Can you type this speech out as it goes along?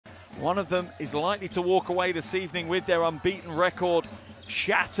One of them is likely to walk away this evening with their unbeaten record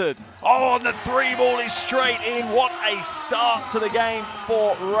shattered. Oh, and the three ball is straight in. What a start to the game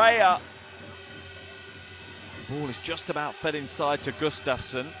for Reyer. Ball is just about fed inside to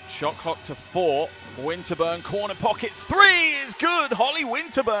Gustafsson. Shot clock to 4. Winterburn, corner pocket, 3 is good. Holly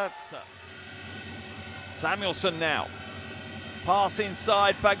Winterburn. Samuelsson now. Pass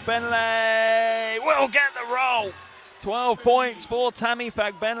inside, Fagbenle will get the roll. 12 points for Tammy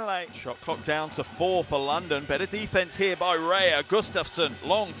Fagbenle. Shot clock down to 4 for London. Better defense here by Reyer. Gustafsson,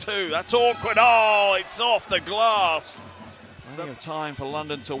 long 2. That's awkward. Oh, it's off the glass. Plenty of time for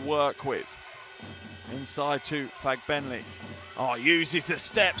London to work with. Inside to Fagbenle. Oh, uses the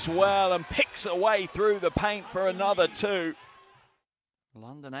steps well and picks away through the paint for another 2.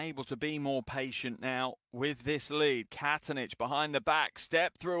 London able to be more patient now with this lead. Katanich behind the back,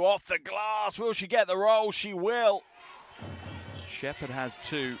 step through off the glass. Will she get the roll? She will. Shepherd has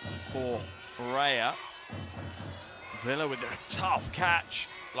 2 for Reyer. Villa with a tough catch.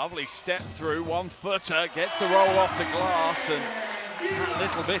 Lovely step through, 1-footer, gets the roll off the glass, and a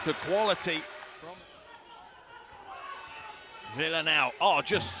little bit of quality. Villa now, oh,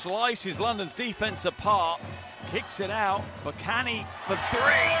 just slices London's defense apart. Kicks it out, Bacani for 3.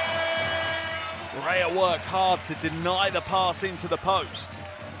 Reyer work hard to deny the pass into the post.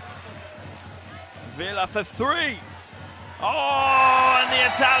 Villa for 3. Oh, and the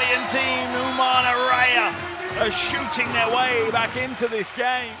Italian team, Umana Reyer, are shooting their way back into this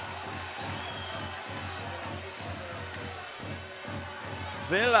game.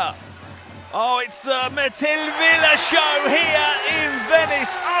 Villa. Oh, it's the Mathilde Villa show here in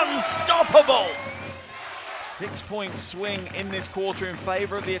Venice. Unstoppable. 6-point swing in this quarter in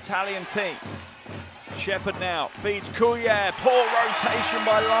favour of the Italian team. Shepherd now feeds Couillard. Poor rotation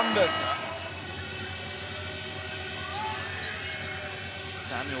by London.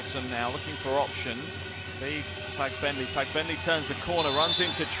 Samuelsson now looking for options. Feeds Fagbenle. Fagbenle turns the corner, runs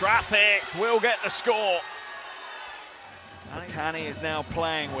into traffic. Will get the score. Canny is now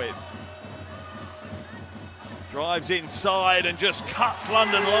playing with. Drives inside and just cuts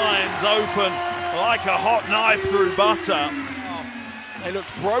London Lions open like a hot knife through butter. They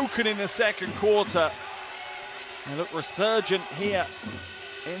looked broken in the second quarter. They look resurgent here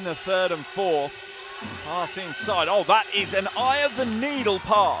in the third and fourth. Pass inside. Oh, that is an eye of the needle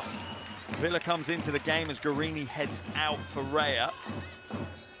pass. Villa comes into the game as Guarini heads out for Reyer.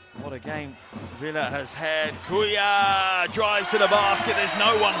 What a game Villa has had. Couillard drives to the basket. There's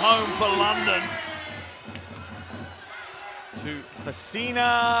no one home for London. To Facina,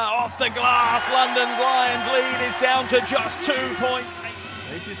 off the glass. London's Lions lead is down to just 2 points.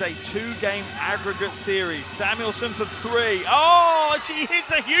 This is a 2-game aggregate series. Samuelsson for 3. Oh, she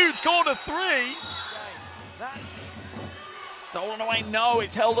hits a huge corner 3. Stolen away, no,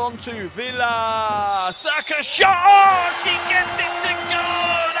 it's held on to Villa. Circus shot, oh, she gets it to go.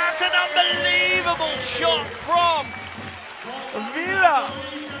 That's an unbelievable shot from Villa.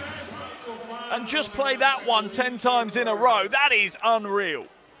 And just play that one 10 times in a row. That is unreal.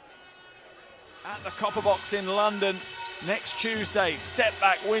 At the Copper Box in London next Tuesday. Step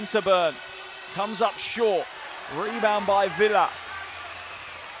back, Winterburn. Comes up short. Rebound by Villa.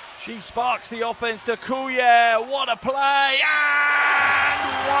 She sparks the offense to Couillard. What a play. And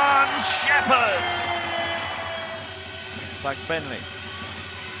 1 Shepherd. Fagbenle.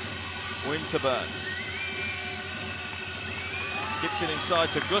 Winterburn. Skips it inside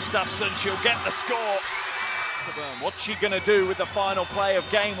to Gustafsson. She'll get the score. What's she going to do with the final play of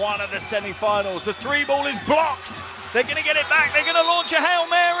game 1 of the semi-finals? The 3 ball is blocked. They're going to get it back. They're going to launch a Hail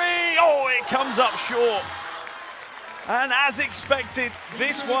Mary. Oh, it comes up short. And as expected,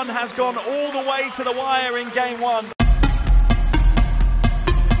 this one has gone all the way to the wire in game 1.